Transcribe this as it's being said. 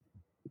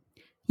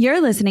You're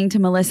listening to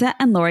Melissa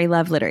and Lori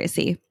Love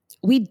Literacy.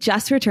 We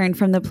just returned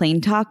from the Plain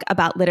Talk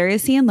About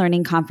Literacy and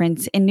Learning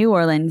conference in New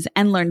Orleans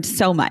and learned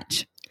so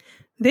much.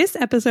 This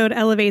episode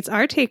elevates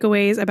our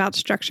takeaways about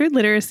structured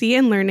literacy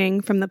and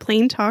learning from the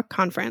Plain Talk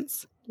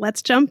conference.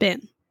 Let's jump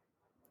in.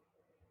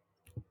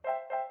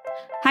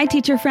 Hi,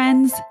 teacher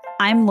friends.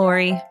 I'm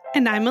Lori.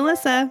 And I'm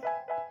Melissa.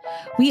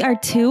 We are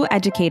two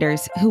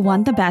educators who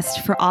want the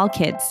best for all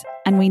kids,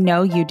 and we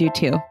know you do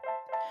too.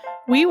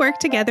 We worked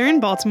together in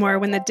Baltimore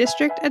when the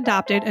district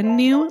adopted a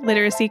new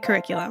literacy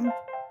curriculum.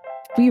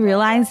 We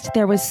realized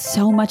there was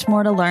so much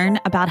more to learn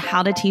about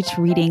how to teach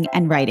reading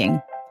and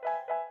writing.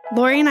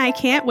 Lori and I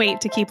can't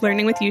wait to keep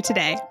learning with you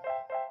today.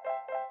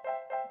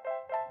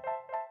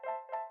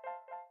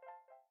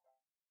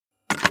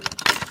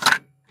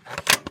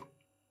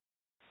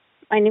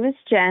 My name is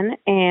Jen,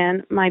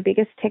 and my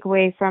biggest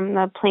takeaway from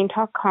the Plain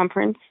Talk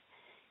conference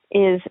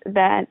is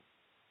that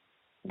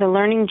the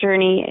learning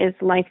journey is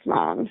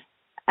lifelong.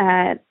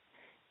 At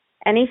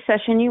any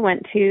session you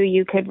went to,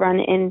 you could run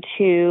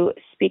into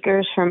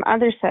speakers from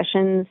other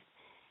sessions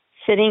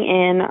sitting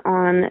in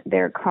on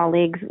their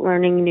colleagues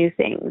learning new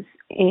things.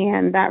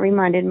 And that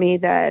reminded me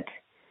that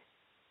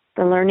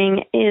the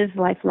learning is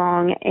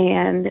lifelong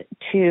and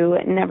to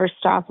never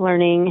stop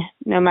learning,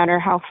 no matter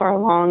how far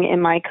along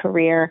in my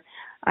career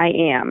I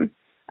am.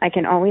 I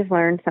can always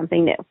learn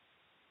something new.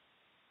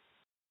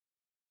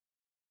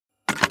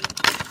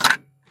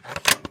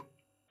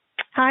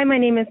 Hi, my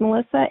name is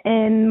Melissa,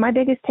 and my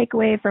biggest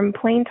takeaway from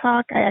Plain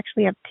Talk, I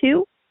actually have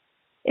two.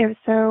 It was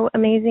so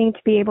amazing to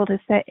be able to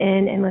sit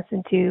in and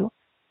listen to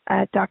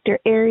Dr.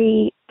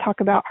 Airy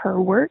talk about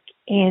her work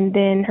and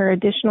then her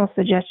additional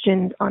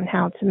suggestions on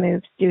how to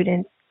move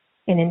students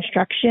in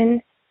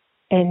instruction,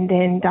 and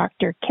then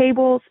Dr.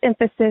 Cable's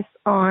emphasis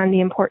on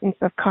the importance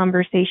of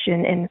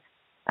conversation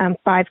and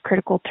 5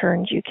 critical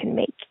turns you can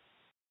make.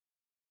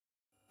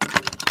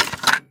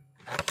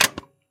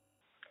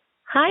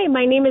 Hi,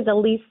 my name is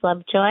Elise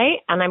Lovejoy,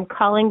 and I'm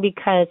calling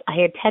because I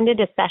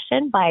attended a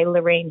session by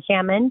Lorraine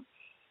Hammond,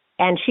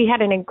 and she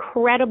had an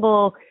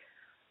incredible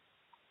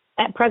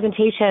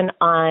presentation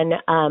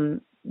on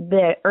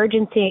the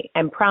urgency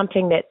and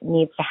prompting that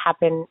needs to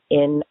happen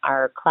in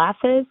our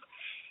classes.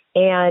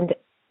 And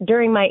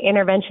during my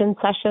intervention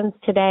sessions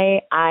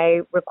today, I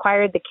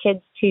required the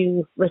kids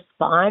to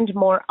respond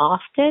more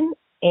often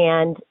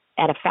and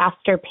at a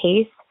faster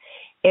pace.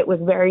 It was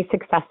very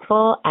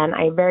successful, and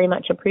I very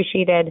much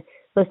appreciated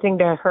listening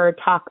to her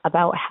talk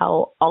about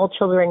how all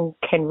children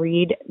can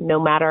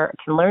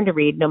learn to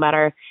read no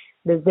matter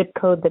the zip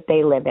code that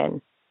they live in.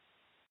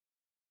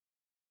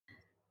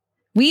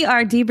 We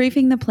are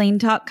debriefing the Plain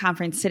Talk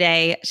conference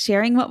today,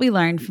 sharing what we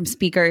learned from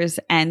speakers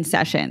and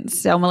sessions.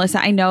 So,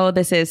 Melissa, I know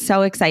this is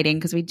so exciting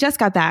because we just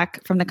got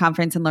back from the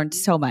conference and learned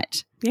so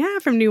much. Yeah,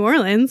 from New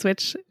Orleans,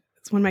 which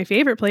is one of my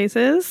favorite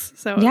places.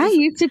 So yeah,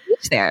 you used to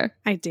teach there.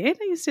 I did.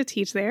 I used to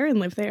teach there and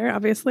live there,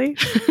 obviously.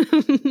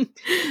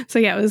 So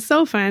yeah, it was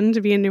so fun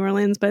to be in New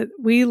Orleans, but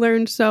we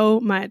learned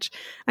so much.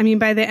 I mean,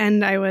 by the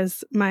end,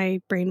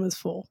 my brain was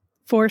full,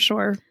 for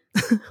sure.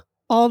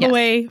 All the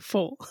way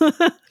full.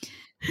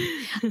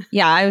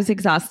 Yeah, I was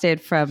exhausted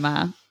from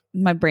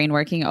my brain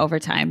working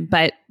overtime,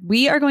 but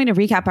we are going to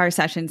recap our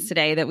sessions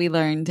today that we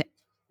learned,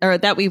 or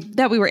that we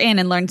were in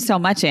and learned so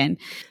much in.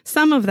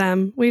 Some of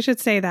them, we should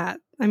say that.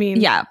 I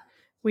mean, yeah,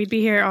 we'd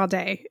be here all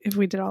day if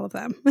we did all of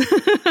them.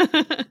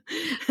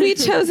 We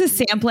chose a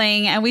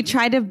sampling and we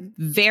tried to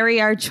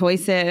vary our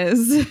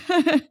choices.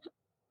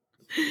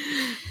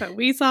 But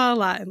we saw a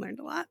lot and learned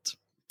a lot.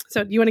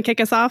 So you want to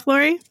kick us off,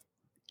 Lori?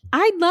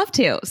 I'd love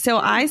to. So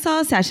I saw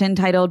a session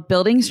titled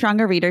Building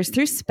Stronger Readers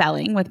Through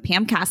Spelling with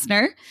Pam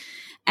Kastner.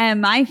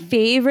 And my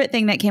favorite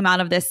thing that came out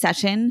of this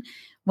session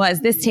was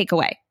this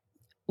takeaway.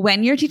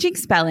 When you're teaching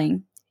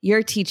spelling,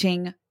 you're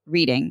teaching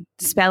reading.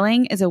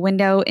 Spelling is a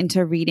window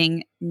into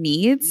reading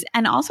needs,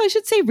 and also I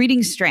should say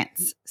reading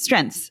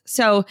strengths.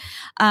 So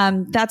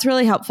that's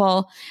really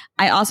helpful.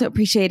 I also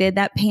appreciated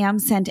that Pam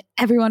sent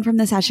everyone from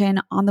the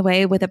session on the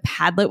way with a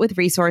Padlet with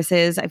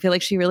resources. I feel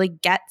like she really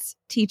gets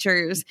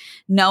teachers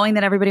knowing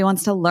that everybody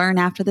wants to learn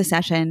after the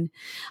session.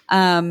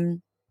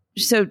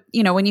 So,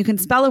 when you can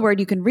spell a word,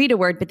 you can read a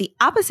word, but the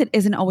opposite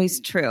isn't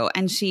always true.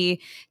 And she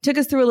took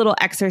us through a little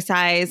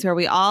exercise where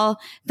we all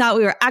thought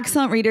we were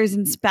excellent readers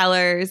and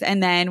spellers.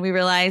 And then we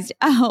realized,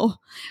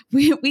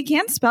 we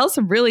can't spell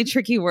some really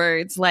tricky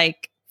words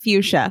like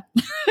fuchsia,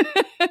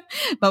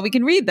 but we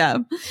can read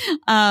them.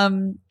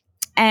 And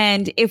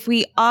if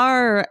we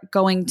are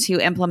going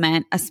to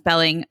implement a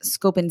spelling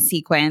scope and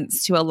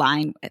sequence to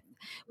align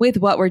with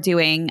what we're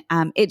doing,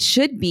 it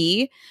should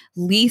be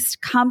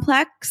least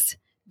complex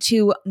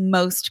to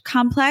most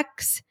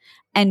complex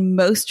and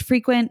most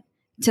frequent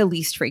to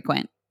least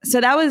frequent.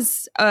 So that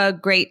was a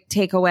great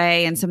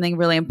takeaway and something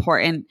really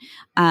important.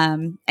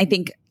 I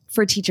think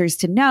for teachers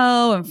to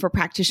know and for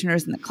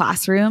practitioners in the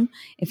classroom,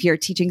 if you're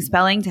teaching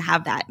spelling, to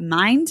have that in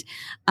mind.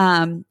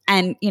 And,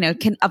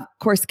 can of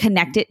course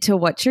connect it to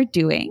what you're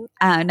doing,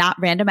 not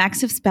random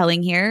acts of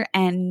spelling here,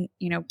 and,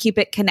 keep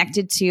it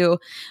connected to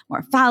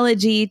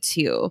morphology,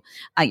 to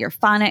your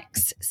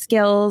phonics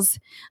skills.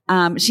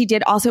 She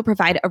did also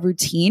provide a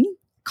routine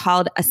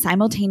called a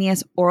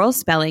simultaneous oral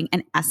spelling,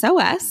 an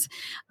SOS,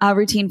 a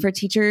routine for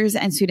teachers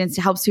and students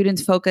to help students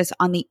focus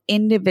on the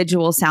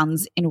individual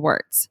sounds in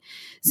words.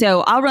 So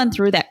I'll run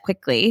through that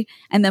quickly.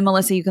 And then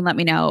Melissa, you can let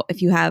me know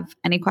if you have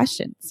any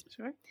questions.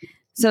 Sure.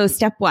 So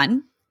step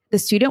 1, the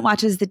student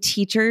watches the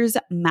teacher's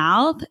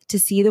mouth to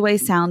see the way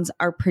sounds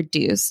are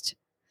produced.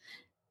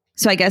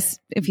 So I guess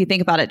if you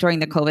think about it during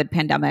the COVID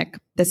pandemic,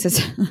 this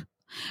is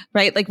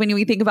right. Like when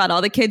we think about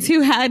all the kids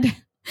who had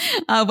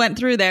went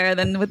through there,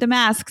 then with the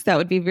masks, that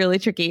would be really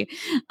tricky.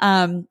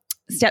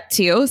 Step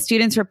 2,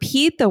 students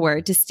repeat the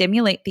word to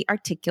stimulate the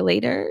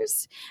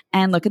articulators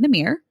and look in the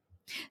mirror.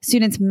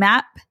 Students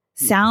map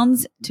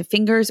sounds to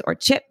fingers or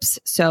chips.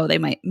 So they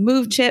might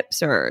move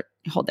chips or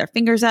hold their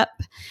fingers up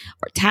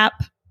or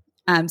tap.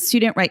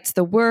 Student writes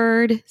the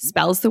word,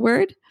 spells the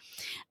word,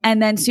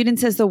 and then student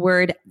says the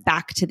word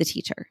back to the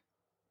teacher.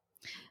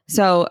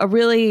 So a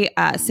really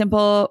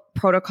simple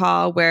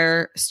protocol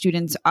where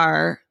students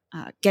are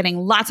getting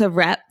lots of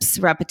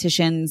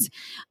repetitions,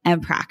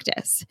 and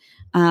practice.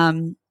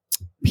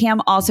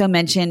 Pam also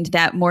mentioned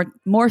that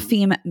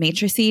morpheme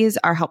matrices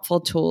are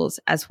helpful tools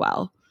as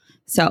well.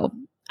 So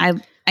I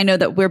know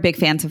that we're big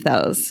fans of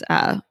those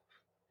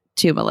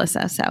too,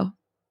 Melissa. So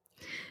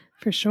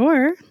for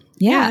sure.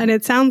 Yeah. And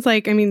it sounds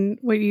like,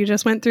 what you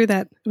just went through,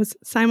 that was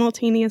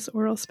simultaneous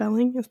oral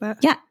spelling. Is that?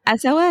 Yeah.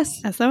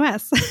 SOS.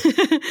 SOS.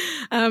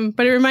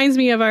 But it reminds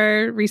me of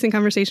our recent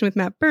conversation with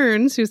Matt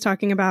Burns, who's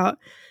talking about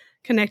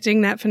connecting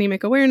that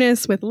phonemic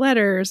awareness with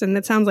letters. And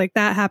it sounds like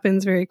that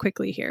happens very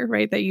quickly here,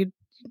 right? That you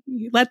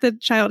let the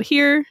child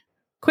hear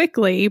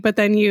quickly, but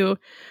then you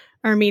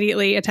are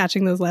immediately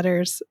attaching those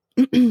letters.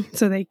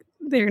 So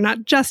they're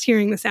not just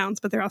hearing the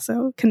sounds, but they're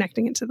also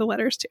connecting it to the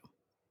letters too.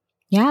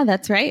 Yeah,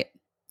 that's right.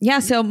 Yeah.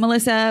 So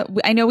Melissa,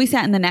 I know we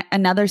sat in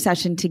another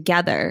session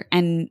together,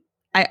 and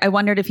I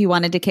wondered if you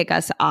wanted to kick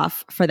us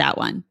off for that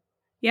one.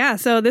 Yeah,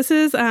 so this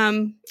is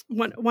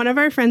one of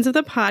our friends of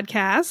the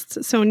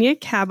podcast, Sonia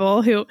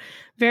Cabell, who,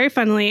 very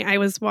funnily, I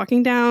was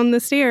walking down the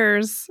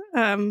stairs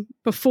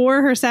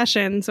before her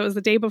session, so it was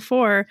the day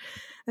before,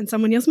 and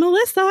someone yells,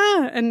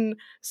 "Melissa!" and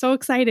so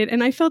excited.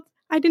 And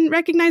I didn't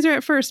recognize her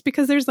at first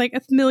because there's like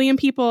 1 million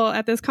people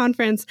at this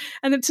conference.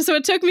 And so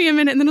it took me a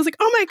minute, and then I was like,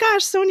 oh my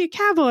gosh, Sonia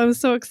Cabell. I was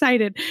so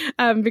excited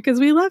because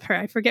we love her.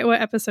 I forget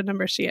what episode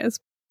number she is.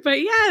 But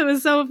yeah, it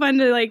was so fun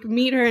to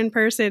meet her in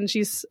person.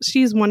 She's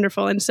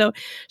wonderful. And so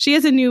she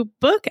has a new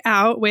book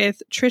out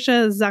with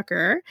Trisha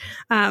Zucker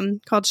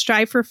called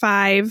Strive for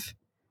 5.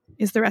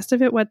 Is the rest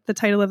of it what the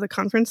title of the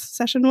conference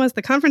session was?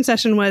 The conference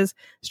session was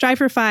Strive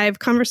for 5,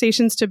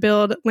 Conversations to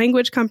Build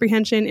Language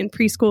Comprehension in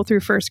Preschool through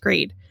First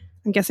Grade.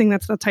 I'm guessing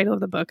that's the title of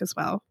the book as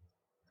well.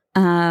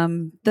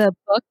 The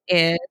book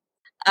is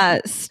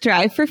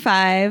Strive for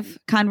 5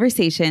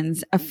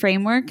 Conversations, a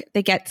framework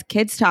that gets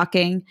kids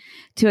talking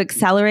to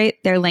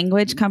accelerate their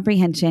language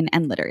comprehension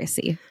and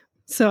literacy.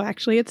 So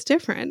actually it's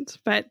different,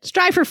 but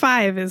Strive for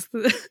 5 is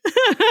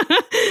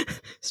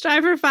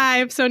Strive for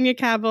 5, Sonia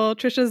Cabell,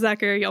 Trisha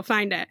Zucker, you'll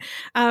find it.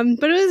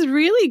 But it was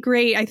really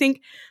great. I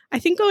think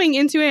going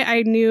into it,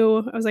 I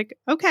was like,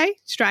 okay,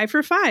 strive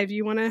for 5.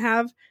 You want to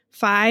have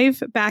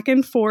 5 back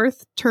and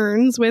forth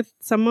turns with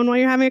someone while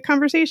you're having a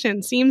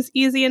conversation. Seems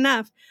easy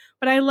enough.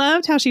 But I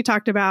loved how she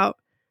talked about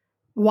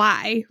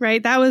why,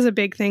 right? That was a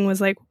big thing,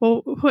 was like,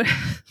 well,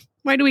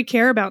 why do we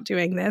care about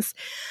doing this?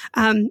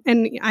 And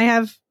I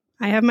have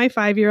my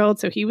 5-year-old,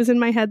 so he was in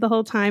my head the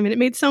whole time. And it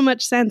made so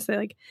much sense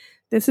that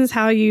this is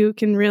how you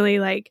can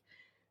really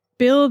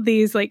build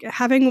these,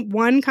 having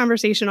one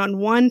conversation on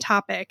one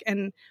topic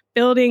and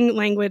building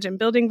language and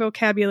building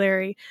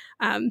vocabulary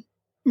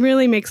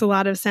really makes a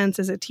lot of sense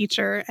as a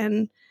teacher.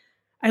 And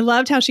I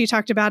loved how she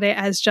talked about it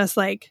as just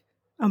a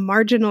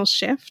marginal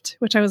shift,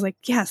 which I was like,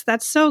 yes,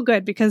 that's so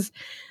good, because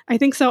I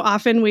think so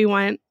often we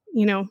want,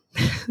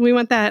 we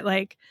want that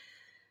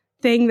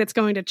thing that's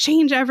going to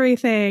change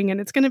everything, and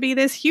it's going to be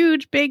this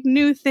huge, big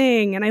new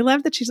thing. And I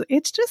love that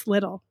it's just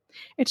little.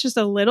 It's just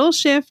a little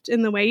shift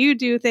in the way you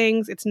do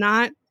things. It's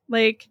not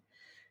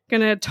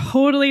going to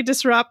totally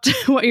disrupt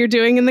what you're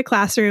doing in the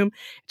classroom.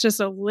 It's just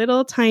a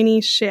little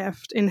tiny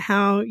shift in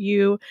how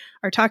you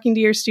are talking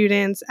to your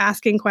students,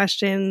 asking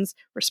questions,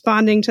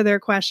 responding to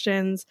their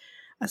questions.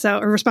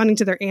 Or responding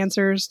to their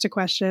answers to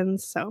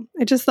questions. So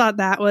I just thought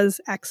that was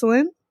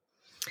excellent.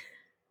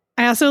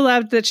 I also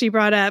loved that she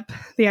brought up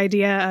the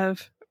idea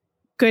of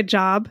good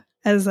job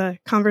as a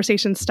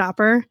conversation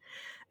stopper.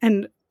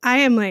 And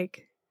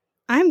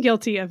I'm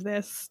guilty of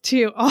this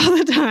too all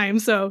the time.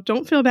 So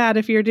don't feel bad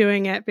if you're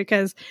doing it,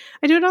 because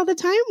I do it all the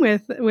time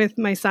with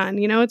my son.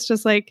 It's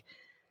just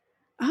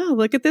oh,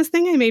 look at this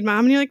thing I made,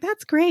 Mom. And you're like,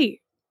 that's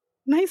great.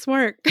 nice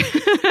work.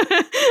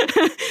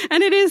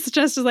 And it is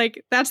just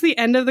like, that's the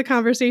end of the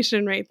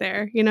conversation right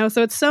there,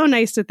 So it's so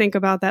nice to think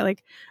about that.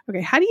 Like,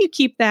 okay, how do you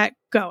keep that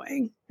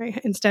going, right?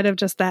 Instead of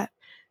just that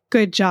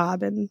good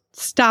job and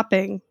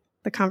stopping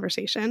the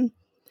conversation.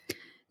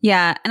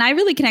 Yeah. And I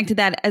really connected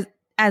that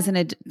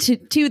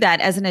to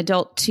that as an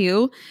adult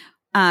too.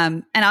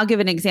 And I'll give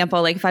an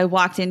example. Like if I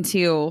walked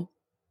into,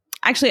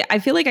 actually, I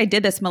feel like I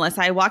did this,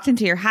 Melissa. I walked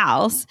into your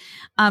house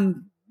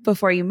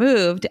before you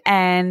moved,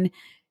 and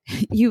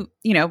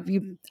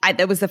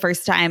that was the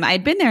first time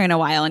I'd been there in a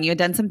while, and you had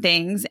done some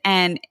things.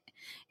 And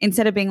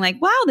instead of being like,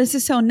 wow, this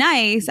is so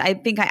nice, I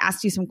think I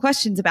asked you some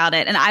questions about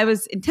it. And I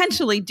was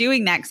intentionally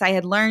doing that because I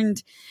had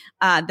learned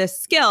this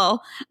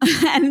skill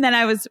and then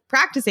I was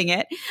practicing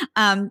it.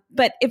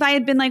 But if I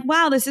had been like,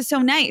 wow, this is so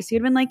nice,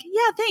 you'd been like,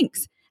 yeah,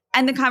 thanks.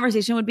 And the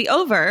conversation would be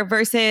over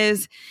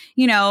versus,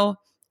 oh,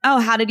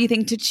 how did you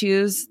think to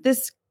choose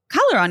this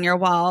color on your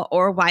wall?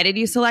 Or why did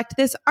you select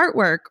this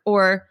artwork?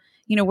 Or,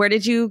 where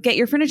did you get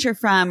your furniture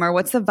from? Or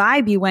what's the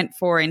vibe you went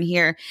for in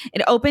here?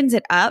 It opens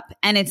it up,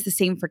 and it's the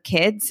same for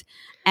kids.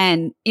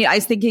 And I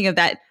was thinking of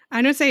that.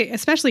 I would say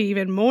especially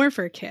even more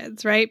for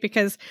kids, right?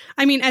 Because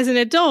as an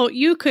adult,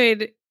 you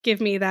could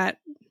give me that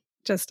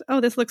just, oh,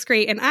 this looks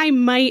great. And I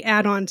might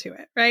add on to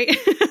it, right?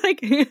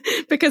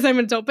 Because I'm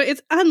an adult, but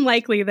it's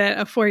unlikely that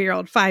a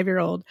 4-year-old,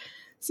 5-year-old,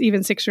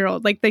 even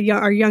 6-year-old, like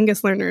our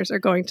youngest learners are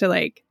going to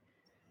like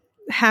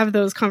have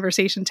those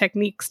conversation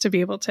techniques to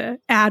be able to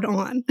add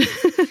on.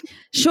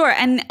 Sure.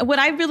 And what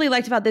I really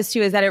liked about this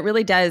too is that it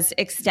really does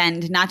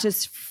extend not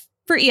just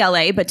for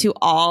ELA, but to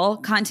all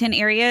content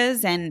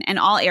areas and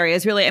all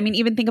areas really.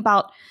 Even think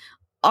about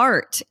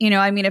art,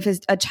 if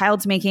a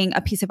child's making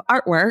a piece of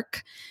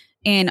artwork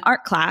in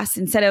art class,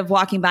 instead of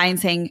walking by and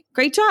saying,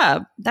 great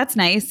job, that's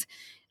nice,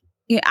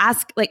 you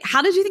ask like,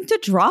 how did you think to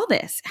draw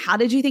this? How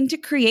did you think to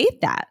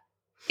create that?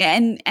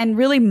 And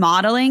really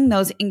modeling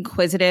those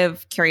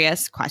inquisitive,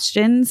 curious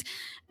questions.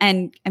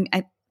 And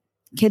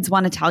kids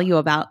want to tell you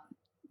about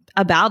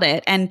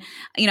it. And,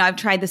 I've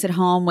tried this at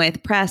home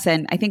with Press,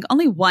 and I think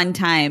only one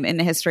time in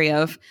the history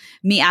of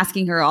me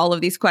asking her all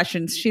of these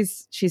questions, she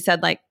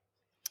said like,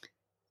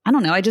 I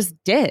don't know, I just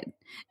did.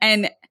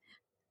 And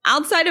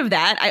outside of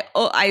that,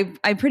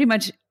 I pretty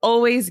much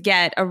always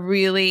get a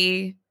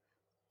really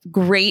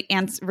great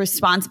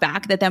response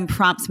back that then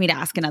prompts me to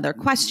ask another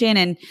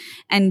question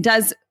and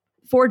does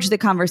forge the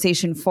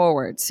conversation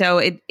forward. So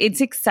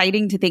it's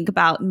exciting to think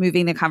about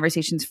moving the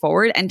conversations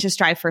forward and to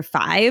strive for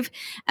 5,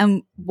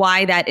 and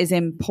why that is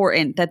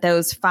important, that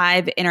those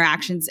 5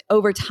 interactions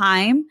over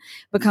time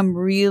become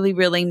really,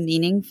 really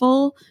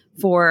meaningful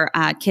for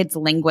kids'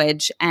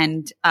 language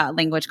and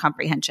language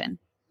comprehension.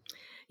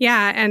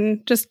 Yeah.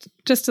 And just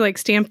to like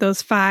stamp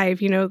those 5,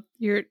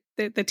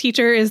 the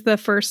teacher is the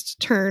first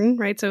turn,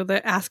 right? So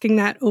the asking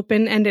that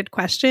open-ended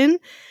question,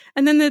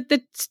 and then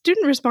the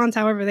student responds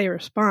however they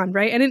respond,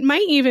 right? And it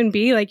might even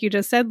be, like you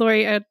just said,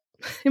 Lori, it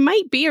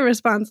might be a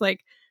response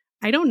like,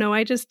 I don't know,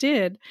 I just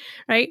did,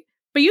 right?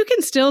 But you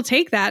can still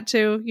take that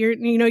to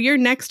your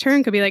next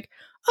turn could be like,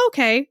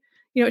 okay,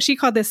 she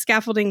called this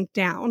scaffolding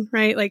down,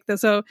 right? Like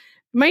so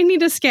you might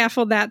need to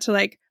scaffold that to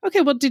like,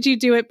 okay, well, did you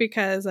do it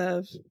because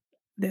of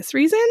this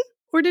reason?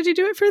 Or did you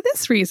do it for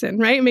this reason,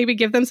 right? Maybe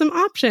give them some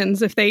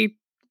options if they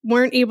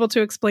weren't able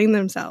to explain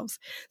themselves.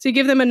 So you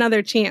give them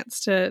another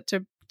chance to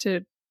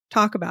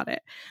talk about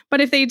it.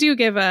 But if they do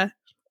give an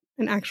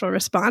actual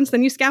response,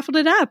 then you scaffold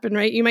it up, and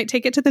right, you might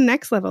take it to the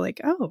next level. Like,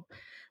 oh,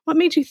 what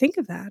made you think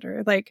of that?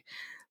 Or like,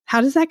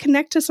 how does that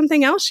connect to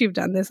something else you've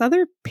done? This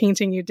other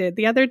painting you did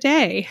the other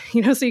day,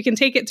 so you can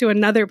take it to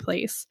another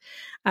place.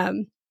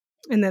 And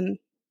then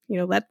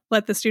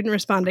let the student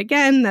respond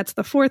again. That's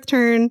the 4th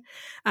turn.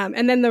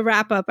 And then the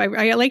wrap up.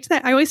 I liked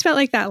that. I always felt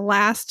like that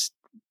last,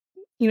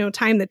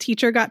 time the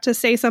teacher got to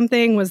say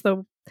something was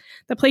the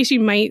place you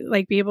might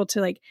like be able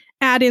to like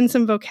add in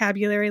some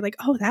vocabulary, like,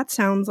 oh, that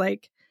sounds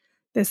like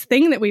this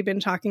thing that we've been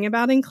talking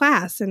about in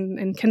class,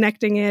 and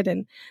connecting it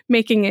and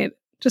making it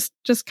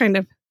just kind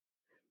of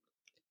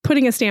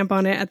putting a stamp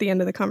on it at the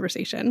end of the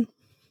conversation.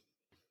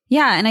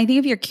 Yeah. And I think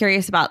if you're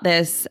curious about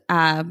this,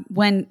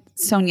 when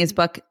Sonia's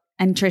book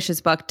and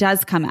Trisha's book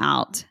does come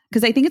out,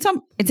 because I think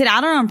is it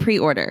out or on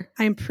pre-order?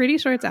 I'm pretty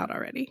sure it's out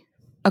already.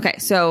 Okay.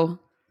 So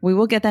we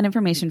will get that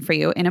information for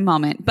you in a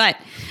moment, but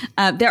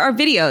there are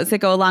videos that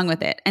go along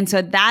with it. And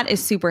so that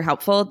is super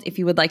helpful if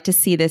you would like to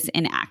see this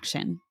in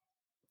action.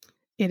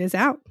 It is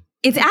out.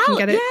 It's out. You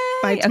can get it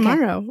by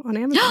tomorrow on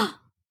Amazon.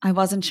 I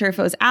wasn't sure if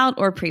it was out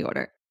or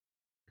pre-order.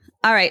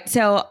 All right.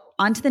 So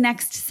on to the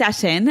next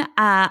session.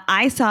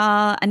 I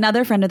saw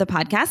another friend of the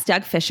podcast,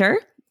 Doug Fisher,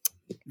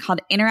 called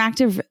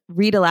Interactive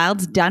Read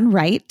Alouds Done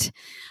Right.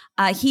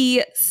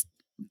 He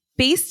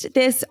based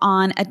this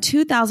on a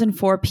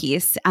 2004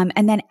 piece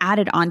and then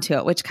added onto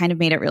it, which kind of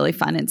made it really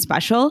fun and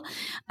special.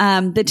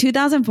 The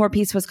 2004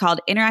 piece was called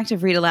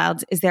Interactive Read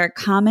Alouds. Is there a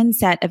common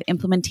set of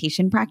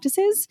implementation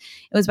practices?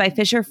 It was by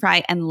Fisher,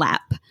 Fry, and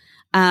Lapp.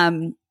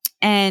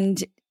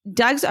 And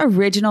Doug's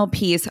original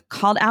piece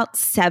called out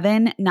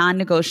 7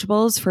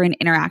 non-negotiables for an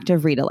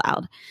interactive read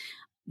aloud.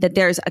 that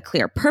there's a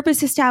clear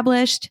purpose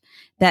established,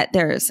 that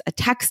there's a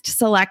text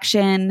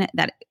selection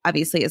that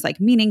obviously is like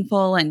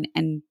meaningful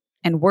and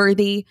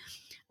worthy,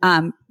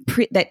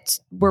 that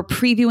we're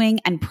previewing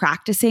and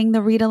practicing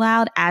the read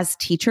aloud as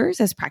teachers,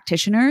 as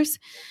practitioners,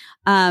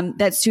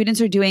 that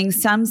students are doing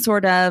some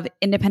sort of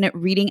independent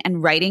reading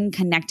and writing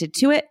connected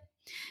to it,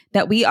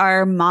 that we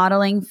are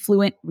modeling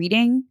fluent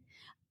reading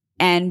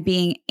and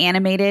being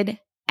animated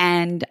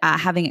and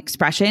having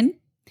expression,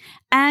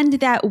 and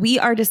that we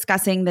are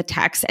discussing the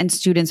text and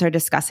students are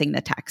discussing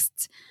the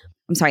text.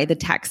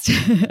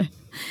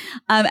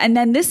 And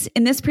then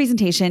in this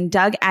presentation,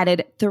 Doug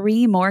added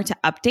 3 more to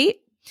update.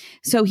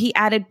 So he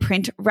added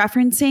print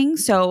referencing.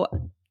 So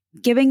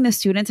giving the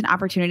students an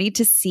opportunity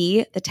to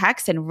see the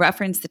text and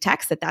reference the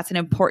text, that's an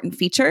important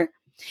feature.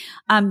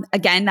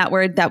 Again, that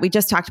word that we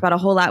just talked about a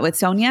whole lot with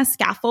Sonia,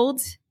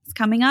 scaffolds, is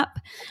coming up.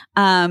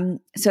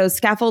 So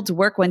scaffolds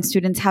work when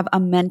students have a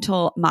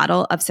mental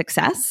model of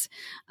success,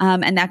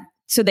 and that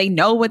so they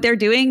know what they're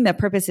doing. The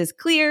purpose is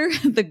clear.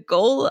 The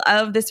goal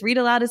of this read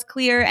aloud is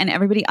clear, and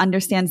everybody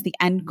understands the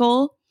end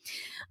goal.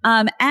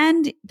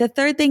 And the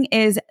third thing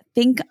is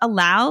think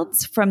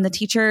alouds from the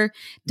teacher.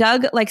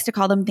 Doug likes to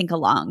call them think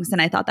alongs, and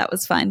I thought that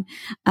was fun.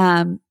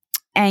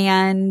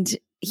 And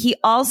he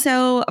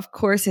also, of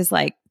course, is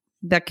like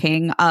the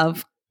king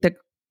of the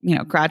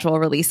gradual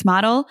release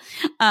model,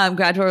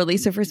 gradual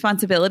release of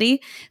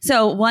responsibility.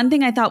 So one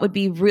thing I thought would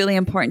be really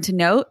important to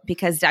note,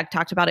 because Doug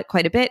talked about it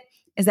quite a bit,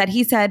 is that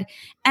he said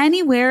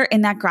anywhere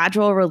in that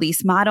gradual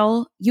release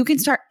model, you can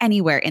start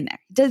anywhere in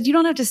there. You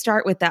don't have to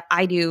start with the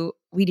I do,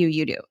 we do,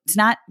 you do. It's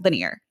not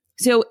linear.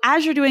 So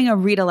as you're doing a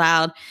read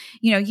aloud,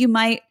 you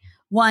might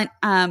want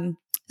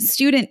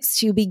students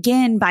to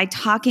begin by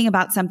talking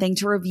about something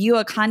to review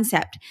a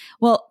concept.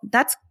 Well,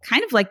 that's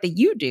kind of like the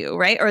you do,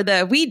 right? Or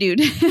the we do,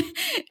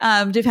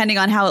 depending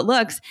on how it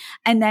looks.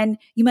 And then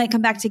you might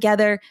come back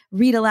together,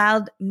 read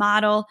aloud,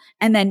 model,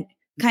 and then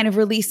kind of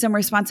release some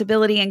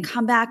responsibility and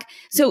come back.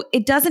 So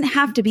it doesn't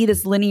have to be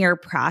this linear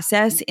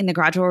process in the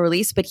gradual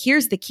release, but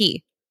here's the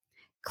key.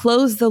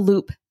 Close the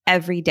loop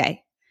every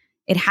day.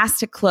 It has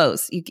to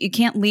close. You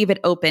can't leave it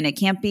open. It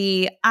can't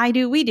be I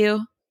do, we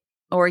do,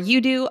 or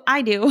you do,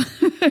 I do.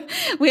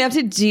 We have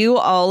to do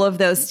all of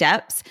those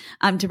steps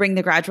to bring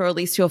the gradual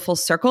release to a full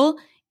circle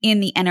in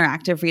the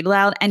interactive read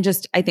aloud, and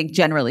just, I think,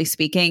 generally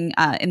speaking,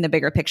 in the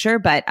bigger picture,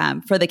 but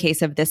for the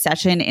case of this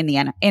session, in the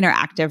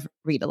interactive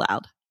read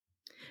aloud.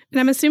 And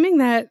I'm assuming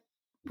that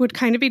would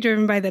kind of be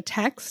driven by the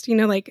text.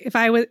 Like if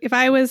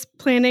I was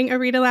planning a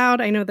read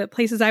aloud, I know that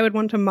places I would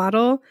want to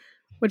model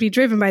would be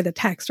driven by the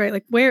text, right?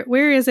 Like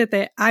where is it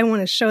that I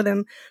want to show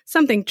them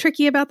something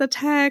tricky about the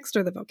text,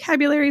 or the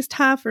vocabulary is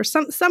tough, or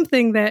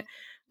something that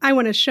I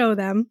want to show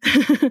them,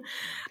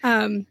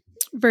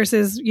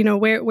 versus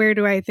where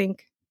do I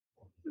think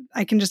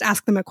I can just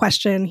ask them a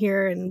question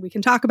here and we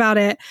can talk about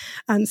it.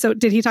 So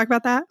did he talk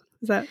about that?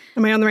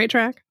 Am I on the right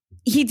track?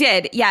 He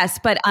did, yes.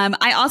 But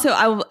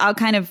I'll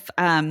kind of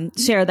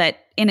share that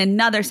in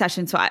another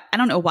session. So I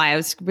don't know why I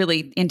was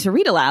really into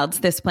read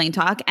alouds this Plain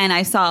Talk. And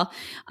I saw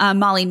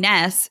Molly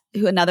Ness,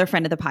 who another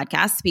friend of the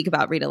podcast, speak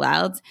about read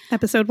alouds.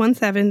 Episode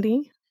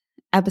 170.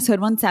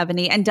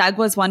 And Doug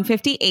was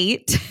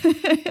 158.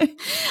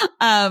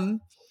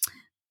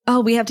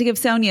 We have to give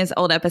Sonia's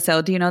old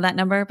episode. Do you know that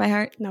number by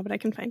heart? No, but I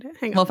can find it.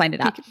 Hang on. We'll find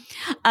it out.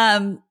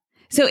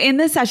 So in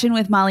the session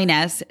with Molly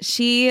Ness,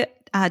 she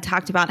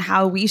talked about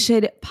how we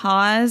should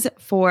pause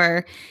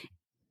for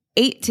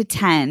 8 to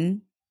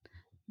 10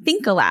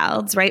 think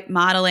alouds, right?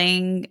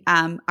 Modeling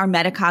our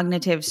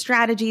metacognitive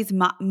strategies,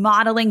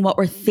 modeling what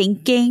we're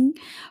thinking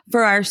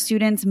for our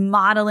students,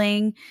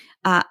 modeling,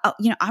 I'm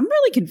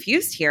really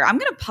confused here. I'm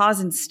going to pause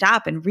and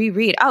stop and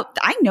reread. Oh,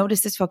 I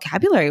noticed this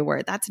vocabulary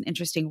word. That's an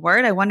interesting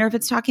word. I wonder if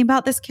it's talking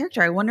about this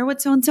character. I wonder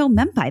what so-and-so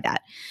meant by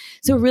that.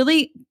 So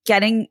really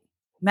getting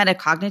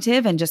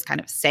metacognitive and just kind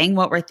of saying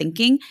what we're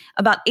thinking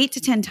about 8 to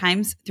 10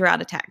 times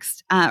throughout a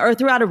text, or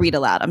throughout a read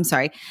aloud. I'm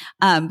sorry.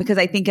 Because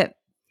I think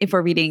if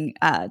we're reading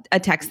a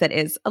text that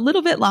is a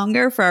little bit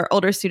longer for our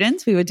older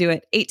students, we would do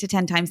it 8 to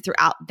 10 times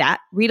throughout that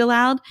read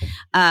aloud.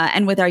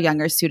 And with our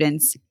younger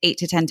students, 8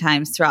 to 10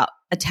 times throughout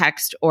a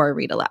text or a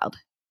read aloud.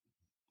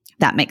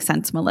 That makes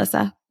sense,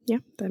 Melissa. Yeah,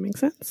 that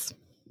makes sense.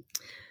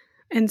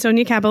 And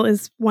Sonia Cabell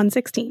is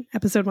 116,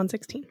 episode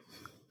 116.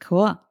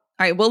 Cool. All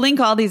right. We'll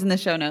link all these in the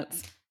show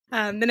notes.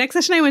 The next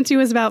session I went to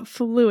was about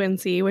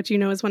fluency, which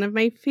is one of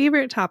my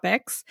favorite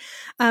topics.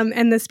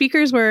 And the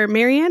speakers were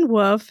Marianne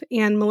Wolf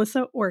and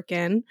Melissa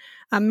Orkin.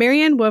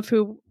 Marianne Wolf,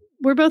 who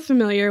we're both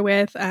familiar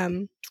with,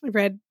 I've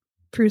read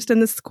Proust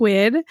and the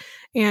Squid,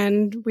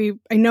 and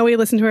I know we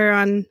listened to her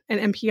on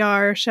an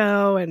NPR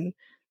show and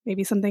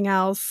maybe something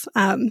else.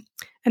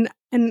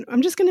 And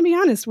I'm just going to be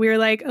honest, we're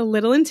like a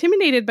little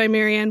intimidated by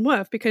Marianne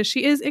Wolf because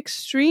she is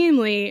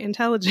extremely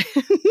intelligent.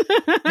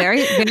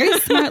 Very, very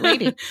smart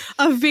lady.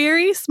 A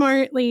very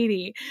smart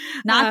lady.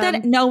 Not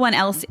that no one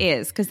else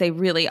is, because they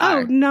really are.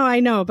 Oh, no,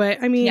 I know.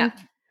 But I mean, yeah.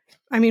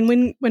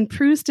 When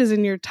Proust is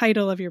in your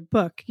title of your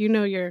book,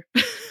 you're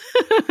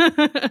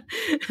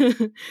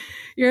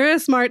you're a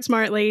smart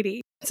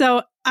lady.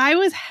 So I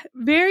was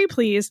very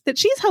pleased that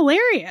she's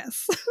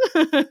hilarious.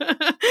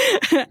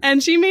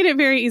 And she made it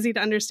very easy to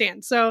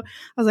understand. So I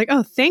was like,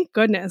 oh, thank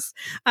goodness.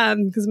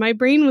 Because my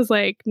brain was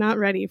like not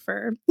ready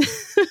for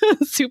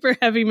super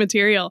heavy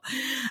material.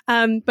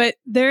 But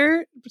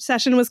their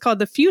session was called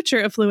The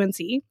Future of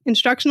Fluency,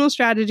 Instructional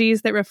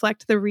Strategies that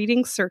Reflect the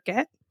Reading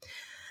Circuit.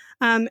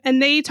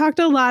 And they talked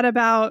a lot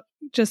about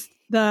just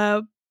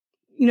the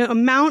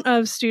amount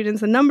of students,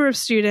 the number of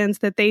students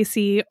that they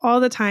see all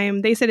the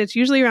time. They said it's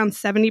usually around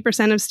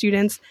 70% of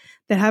students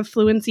that have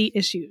fluency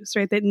issues,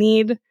 right? That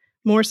need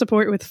more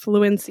support with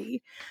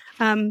fluency.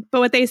 But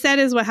what they said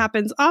is what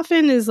happens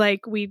often is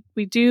like we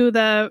do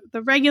the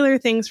regular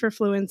things for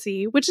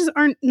fluency, which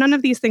none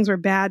of these things were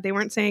bad. They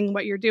weren't saying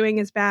what you're doing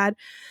is bad,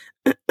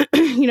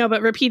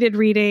 but repeated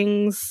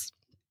readings,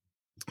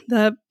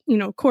 the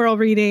choral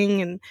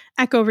reading and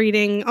echo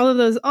reading, all of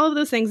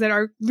those things that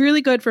are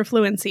really good for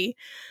fluency.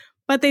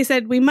 But they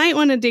said we might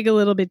want to dig a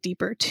little bit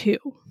deeper too,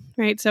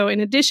 right? So in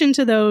addition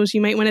to those,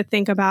 you might want to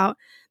think about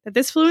that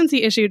this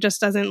fluency issue just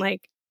doesn't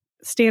like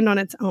stand on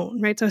its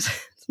own, right? So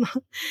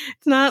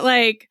it's not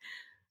like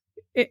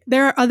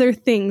there are other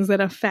things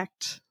that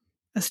affect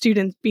a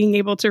student being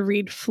able to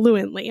read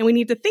fluently, and we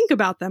need to think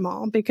about them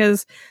all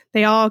because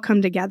they all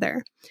come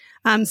together.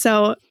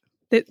 So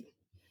that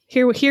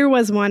here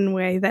was one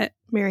way that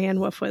Marianne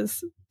Wolf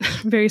was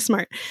very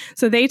smart.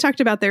 So they talked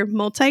about their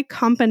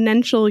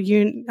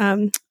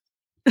multi-componential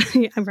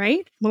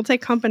right?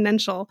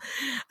 Multi-componential.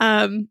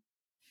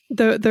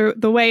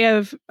 The way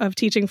of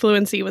teaching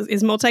fluency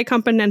is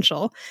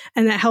multi-componential,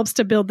 and that helps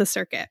to build the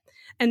circuit.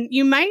 And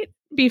you might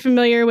be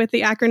familiar with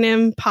the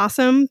acronym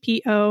POSSUM,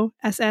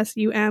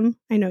 POSSUM.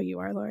 I know you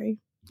are, Lori.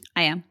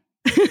 I am.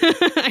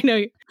 I know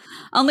you.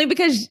 Only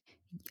because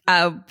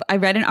I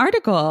read an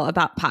article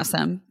about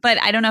possum, but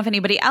I don't know if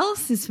anybody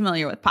else is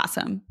familiar with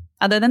possum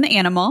other than the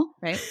animal,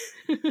 right?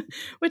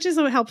 Which is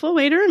a helpful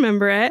way to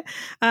remember it.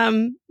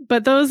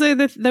 But those are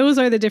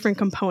the different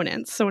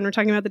components. So when we're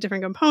talking about the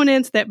different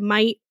components that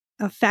might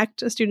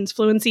affect a student's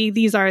fluency,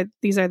 these are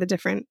the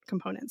different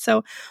components.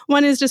 So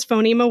one is just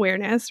phoneme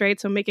awareness, right?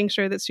 So making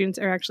sure that students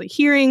are actually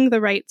hearing the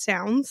right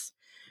sounds,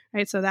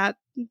 right? So that's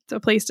a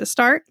place to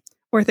start.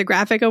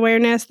 Orthographic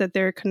awareness, that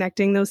they're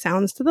connecting those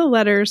sounds to the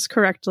letters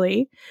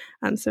correctly.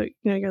 So,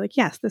 you're like,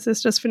 yes, this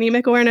is just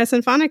phonemic awareness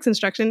and phonics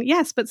instruction.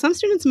 Yes, but some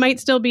students might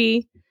still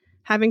be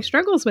having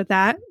struggles with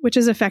that, which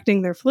is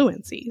affecting their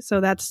fluency. So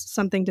that's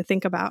something to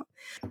think about.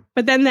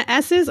 But then the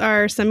S's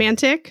are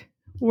semantic,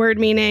 word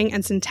meaning,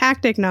 and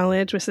syntactic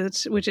knowledge,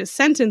 which is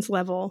sentence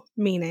level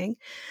meaning,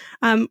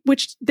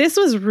 which this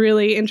was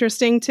really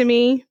interesting to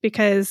me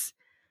because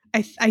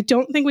I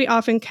don't think we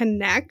often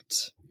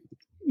connect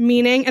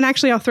meaning, and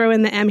actually I'll throw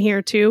in the M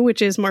here too,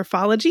 which is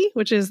morphology,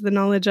 which is the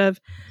knowledge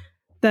of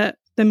the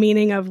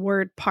meaning of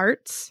word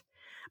parts.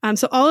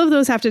 So all of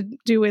those have to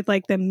do with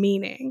like the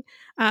meaning.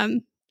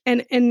 And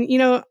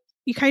you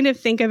kind of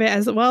think of it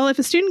as, well, if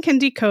a student can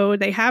decode,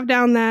 they have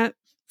down that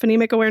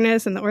phonemic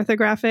awareness and the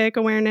orthographic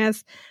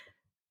awareness,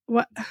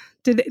 what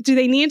do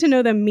they need to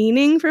know the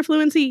meaning for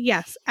fluency?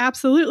 Yes,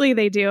 absolutely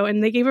they do.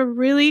 And they gave a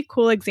really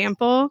cool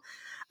example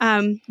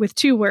with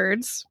two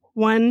words,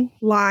 one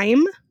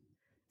lime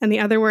and the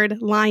other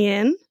word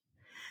lion.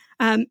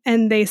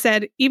 And they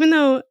said, even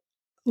though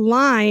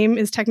lime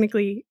is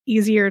technically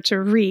easier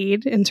to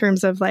read in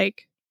terms of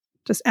like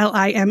just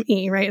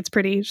L-I-M-E, right? It's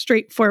pretty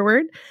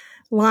straightforward.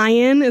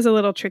 Lion is a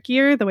little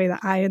trickier, the way the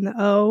I and the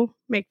O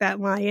make that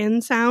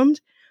lion sound.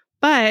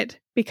 But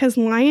because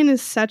lion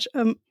is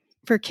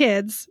for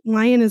kids,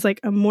 lion is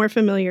like a more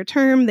familiar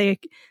term. They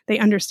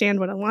understand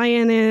what a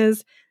lion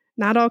is.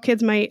 Not all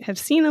kids might have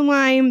seen a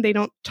lime. They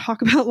don't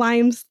talk about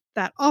limes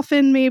that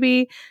often,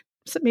 maybe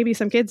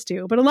some kids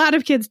do, but a lot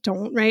of kids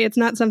don't, right? It's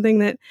not something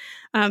that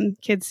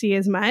kids see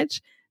as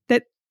much,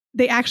 that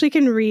they actually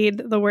can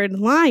read the word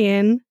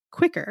lion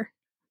quicker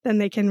than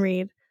they can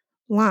read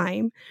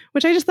lime,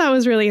 which I just thought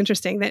was really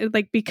interesting, that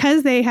like,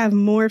 because they have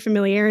more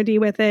familiarity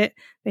with it,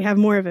 they have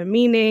more of a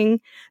meaning,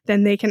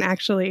 then they can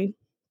actually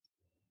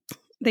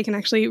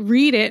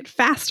read it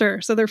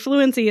faster. So their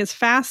fluency is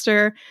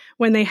faster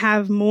when they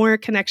have more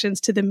connections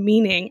to the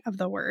meaning of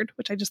the word,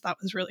 which I just thought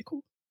was really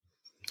cool.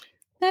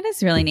 That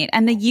is really neat.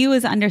 And the U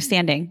is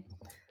understanding.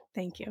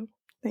 Thank you.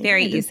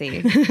 Very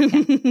easy.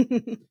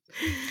 Yeah.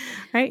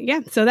 Right. Yeah.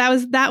 So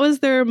that was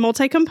their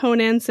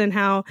multi-components, and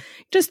how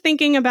just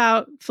thinking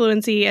about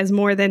fluency as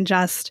more than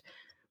just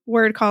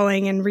word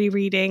calling and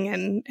rereading,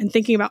 and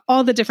thinking about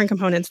all the different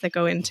components that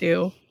go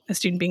into a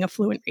student being a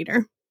fluent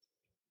reader.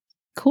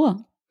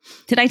 Cool.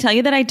 Did I tell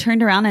you that I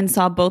turned around and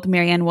saw both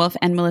Marianne Wolf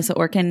and Melissa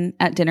Orkin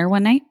at dinner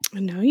one night?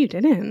 No, you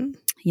didn't.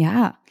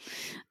 Yeah.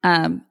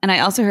 And I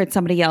also heard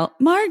somebody yell,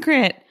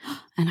 Margaret.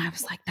 And I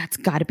was like, that's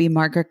got to be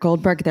Margaret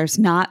Goldberg. There's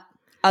not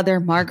other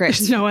Margarets.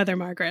 There's no other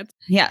Margaret.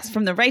 Yes,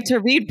 from the Right to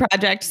Read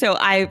project. So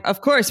I,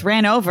 of course,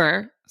 ran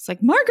over. It's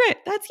like, Margaret,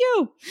 that's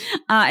you.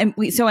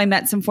 So I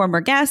met some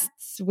former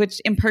guests,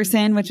 in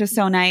person, which was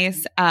so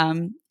nice.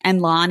 And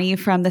Lonnie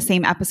from the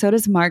same episode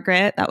as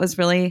Margaret. That was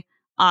really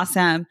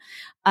awesome.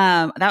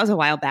 That was a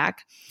while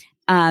back.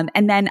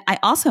 And then I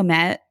also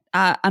met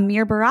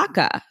Amir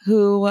Baraka,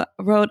 who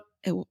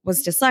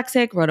was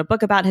dyslexic, wrote a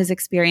book about his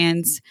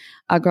experience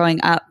growing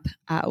up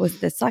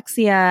with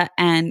dyslexia.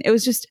 And it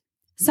was just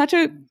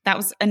that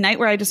was a night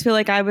where I just feel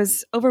like I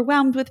was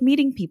overwhelmed with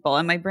meeting people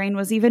and my brain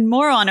was even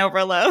more on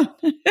overload.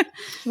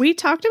 We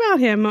talked about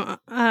him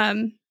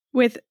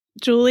with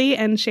Julie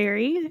and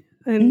Sherry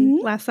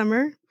last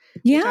summer.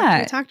 Yeah.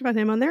 We talked about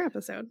him on their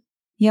episode.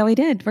 Yeah, we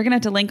did. We're going to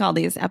have to link all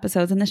these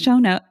episodes in the show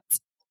notes.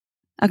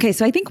 Okay,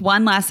 so I think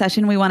one last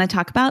session we want to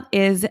talk about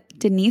is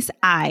Denise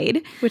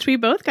Ide. Which we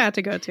both got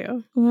to go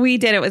to. We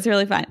did. It was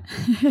really fun.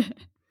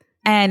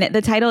 And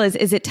the title is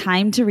it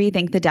time to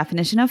rethink the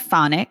definition of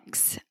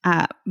phonics?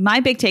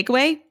 My big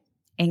takeaway,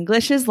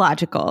 English is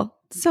logical.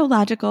 So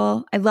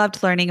logical. I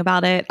loved learning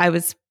about it. I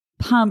was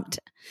pumped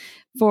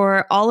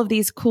for all of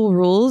these cool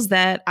rules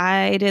that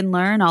I didn't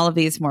learn, all of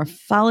these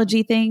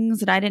morphology things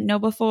that I didn't know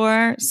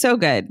before. So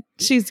good.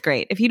 She's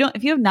great. If you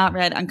have not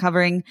read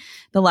Uncovering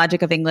the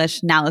Logic of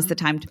English, now is the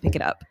time to pick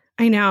it up.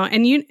 I know.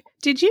 And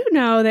did you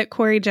know that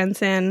Corey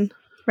Jensen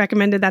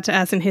recommended that to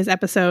us in his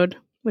episode,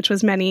 which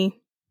was many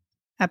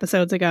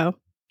episodes ago?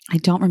 I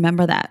don't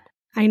remember that.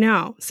 I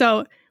know.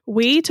 So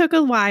we took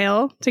a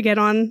while to get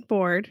on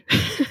board,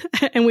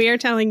 and we are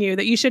telling you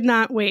that you should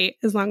not wait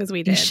as long as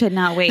we did. You should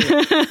not wait.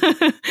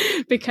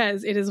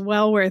 Because it is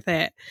well worth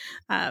it.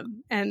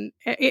 And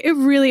it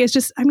really is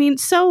just,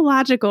 so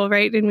logical,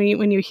 right? And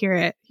when you hear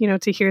it,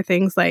 to hear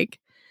things like,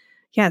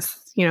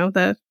 yes,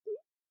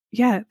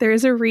 there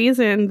is a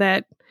reason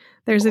that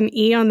there's an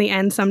E on the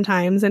end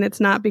sometimes, and it's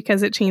not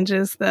because it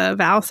changes the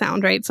vowel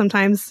sound, right?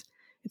 Sometimes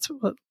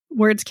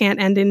words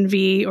can't end in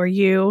V or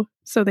U,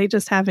 so they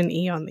just have an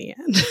E on the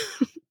end.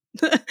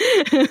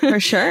 For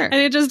sure. And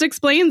it just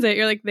explains it.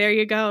 You're like, there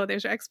you go.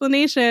 There's your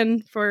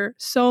explanation for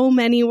so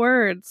many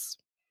words.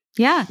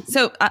 Yeah.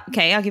 So,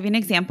 okay, I'll give you an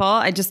example.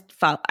 I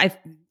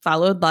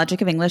followed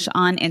Logic of English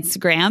on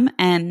Instagram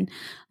and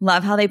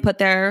love how they put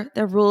their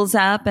rules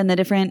up and the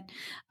different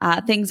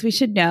things we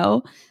should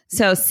know.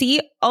 So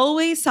C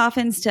always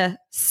softens to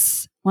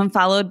S when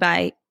followed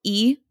by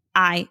E,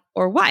 I,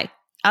 or Y.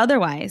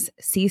 Otherwise,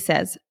 C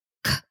says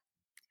K.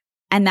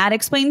 And that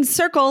explains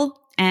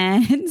circle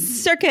and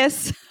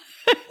circus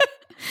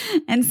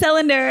and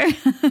cylinder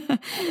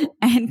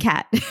and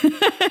cat.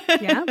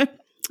 Yeah,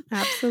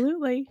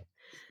 absolutely.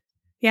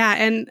 Yeah,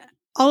 and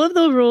all of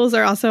the rules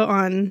are also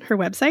on her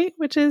website,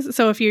 which is,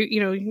 so if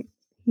you're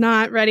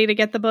not ready to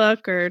get the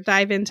book or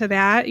dive into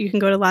that, you can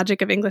go to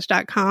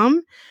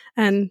logicoфenglish.com.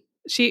 And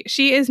she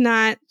is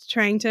not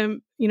trying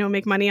to,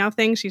 make money off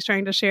things. She's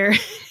trying to share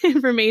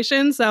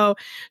information. So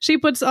she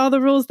puts all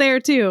the rules there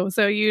too.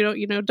 So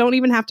you don't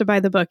even have to buy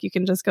the book. You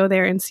can just go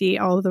there and see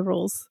all of the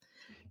rules.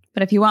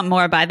 But if you want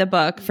more, buy the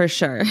book for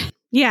sure.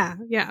 Yeah.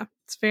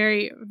 It's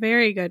very,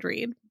 very good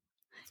read.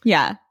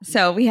 Yeah.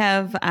 So we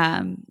have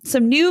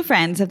some new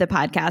friends of the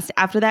podcast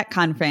after that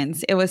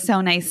conference. It was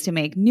so nice to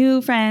make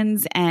new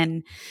friends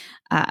and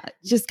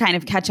just kind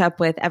of catch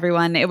up with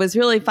everyone. It was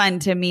really fun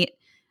to meet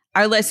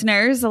our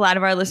listeners. A lot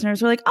of our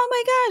listeners were like, oh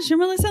my gosh, you're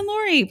Melissa and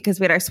Lori, because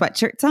we had our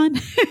sweatshirts on.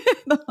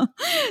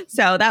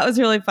 So that was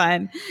really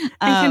fun.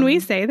 And can we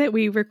say that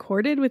we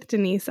recorded with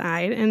Denise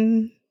Ide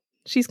and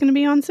she's going to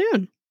be on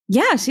soon?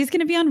 Yeah, she's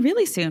going to be on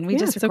really soon. We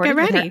just recorded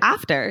with her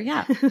after.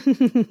 Yeah.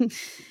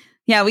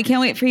 Yeah, we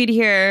can't wait for you to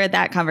hear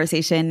that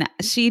conversation.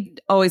 She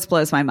always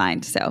blows my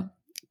mind. So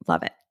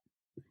love it.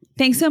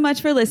 Thanks so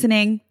much for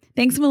listening.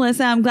 Thanks,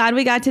 Melissa. I'm glad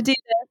we got to do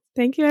this.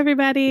 Thank you,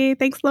 everybody.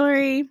 Thanks,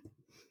 Lori.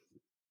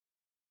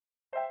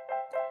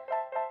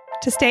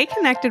 To stay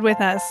connected with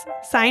us,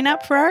 sign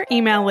up for our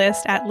email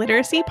list at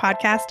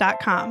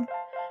literacypodcast.com.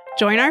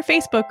 Join our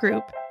Facebook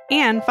group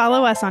and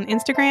follow us on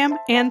Instagram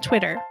and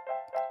Twitter.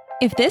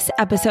 If this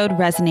episode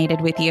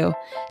resonated with you,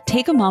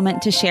 take a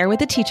moment to share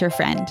with a teacher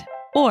friend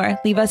or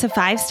leave us a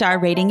 5-star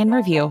rating and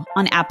review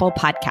on Apple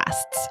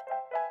Podcasts.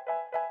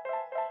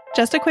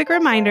 Just a quick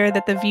reminder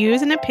that the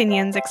views and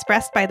opinions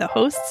expressed by the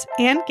hosts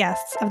and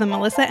guests of the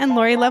Melissa and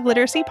Lori Love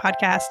Literacy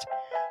podcast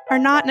are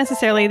not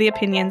necessarily the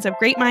opinions of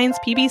Great Minds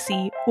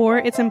PBC or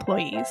its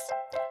employees.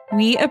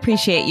 We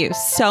appreciate you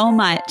so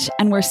much,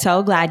 and we're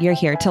so glad you're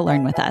here to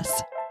learn with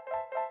us.